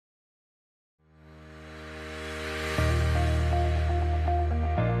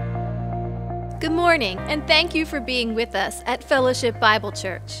Good morning, and thank you for being with us at Fellowship Bible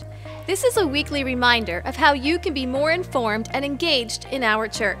Church. This is a weekly reminder of how you can be more informed and engaged in our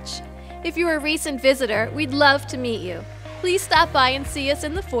church. If you're a recent visitor, we'd love to meet you. Please stop by and see us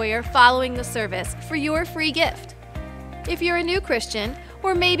in the foyer following the service for your free gift. If you're a new Christian,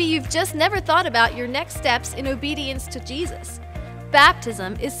 or maybe you've just never thought about your next steps in obedience to Jesus,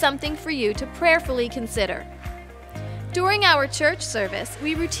 baptism is something for you to prayerfully consider. During our church service,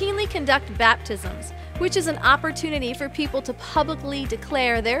 we routinely conduct baptisms, which is an opportunity for people to publicly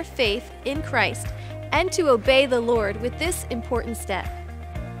declare their faith in Christ and to obey the Lord with this important step.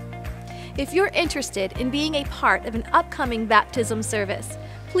 If you're interested in being a part of an upcoming baptism service,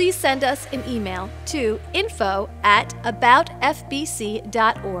 please send us an email to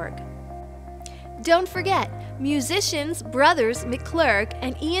info@aboutfbc.org. Don't forget, musicians Brothers McClurg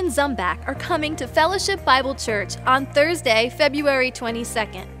and Ian Zumbach are coming to Fellowship Bible Church on Thursday, February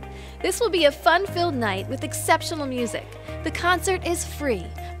 22nd. This will be a fun-filled night with exceptional music. The concert is free,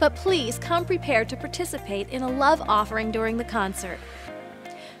 but please come prepared to participate in a love offering during the concert.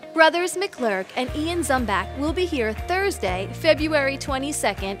 Brothers McClurg and Ian Zumbach will be here Thursday, February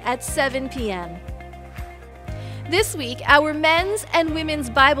 22nd at 7 p.m. This week, our men's and women's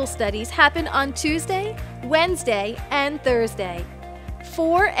Bible studies happen on Tuesday, Wednesday, and Thursday.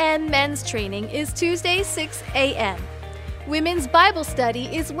 4N men's training is Tuesday, 6 a.m. Women's Bible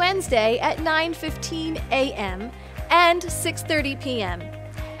study is Wednesday at 9:15 a.m. and 6:30 p.m.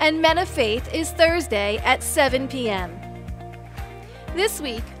 And Men of Faith is Thursday at 7 p.m. This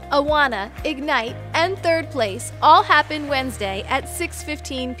week, Awana, Ignite, and Third Place all happen Wednesday at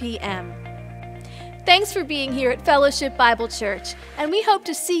 6:15 p.m. Thanks for being here at Fellowship Bible Church, and we hope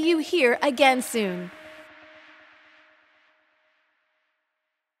to see you here again soon.